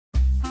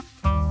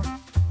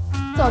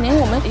早年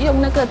我们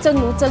用那个蒸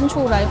炉蒸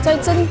出来，在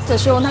蒸的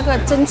时候那个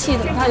蒸汽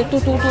它有嘟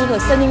嘟嘟的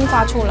声音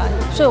发出来，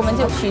所以我们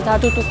就取它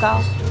嘟嘟糕。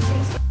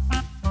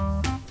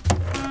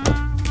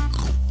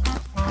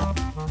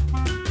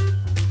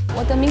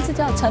我的名字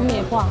叫陈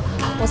美华，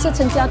我是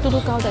陈家嘟嘟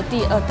糕的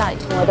第2代。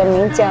我的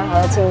名叫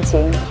何青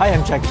晴。Hi,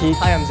 I'm Jackie.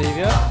 Hi, I'm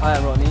Xavier. Hi,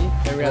 I'm Ronnie.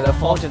 And we are the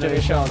 4th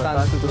generation of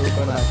Tu Tu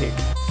Kueh.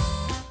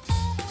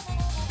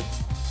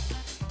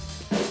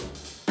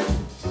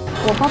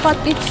 我爸爸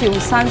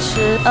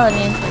1932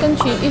年跟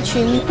随一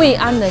群惠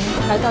安人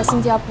来到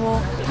新加坡，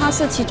他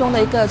是其中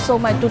的一个售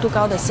卖嘟嘟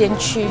糕的先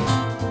驱。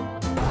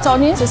早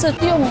年只是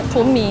用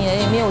纯米而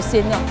已，没有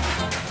鲜料。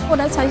 后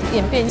来才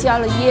演变加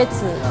了椰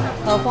子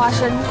和花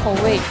生口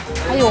味，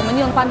还有我们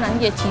用斑斓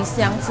叶提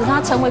香，使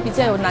它成为比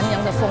较有南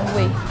洋的风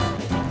味。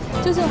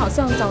就是好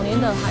像早年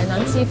的海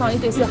南鸡饭一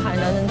定是海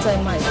南人在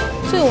卖，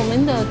所以我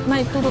们的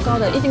卖嘟嘟糕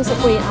的一定是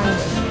惠安人，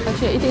而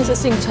且一定是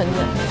姓陈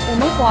的。我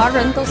们华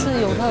人都是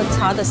有喝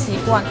茶的习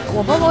惯。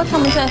我爸爸他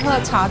们在喝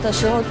茶的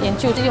时候，研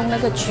究用那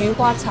个菊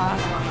花茶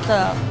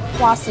的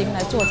花型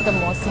来做这个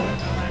模型。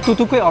Tu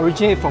Tu Kueh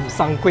originates from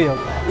sang kueh.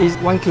 It's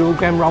 1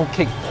 kilogram round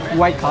cake,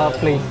 white color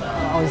plain.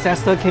 Our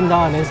ancestor came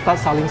down and then start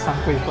selling sang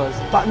kueh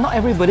first. But not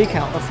everybody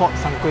can afford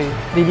sang kueh.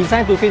 They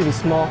designed Tu Tu Kueh to be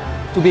small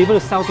to be able to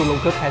sell to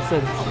local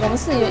peasants. 我们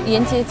是有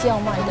沿街叫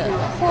卖的。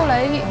后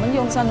来我们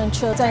用3轮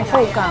车在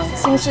后港、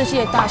新世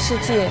界、大世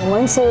界。我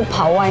们是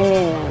跑外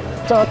面的，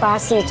做大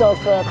戏、做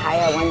歌台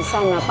啊，晚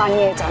上啊半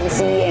夜长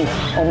戏宴，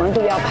我们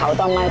都要跑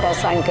到卖到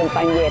3更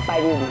半夜，拜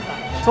六礼拜。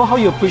 So how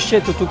you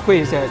appreciate Tu Tu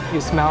Kueh is that you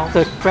smell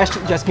the fresh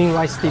jasmine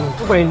rice steam.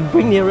 When you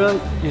bring nearer,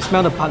 you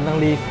smell the pandan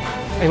leaf.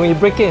 And when you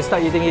break it and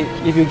start eating it,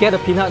 if you get a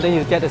peanut, then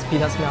you get the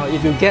peanut smell.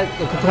 If you get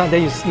the coconut,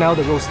 then you smell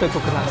the roasted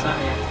coconut.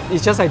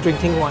 It's just like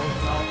drinking wine.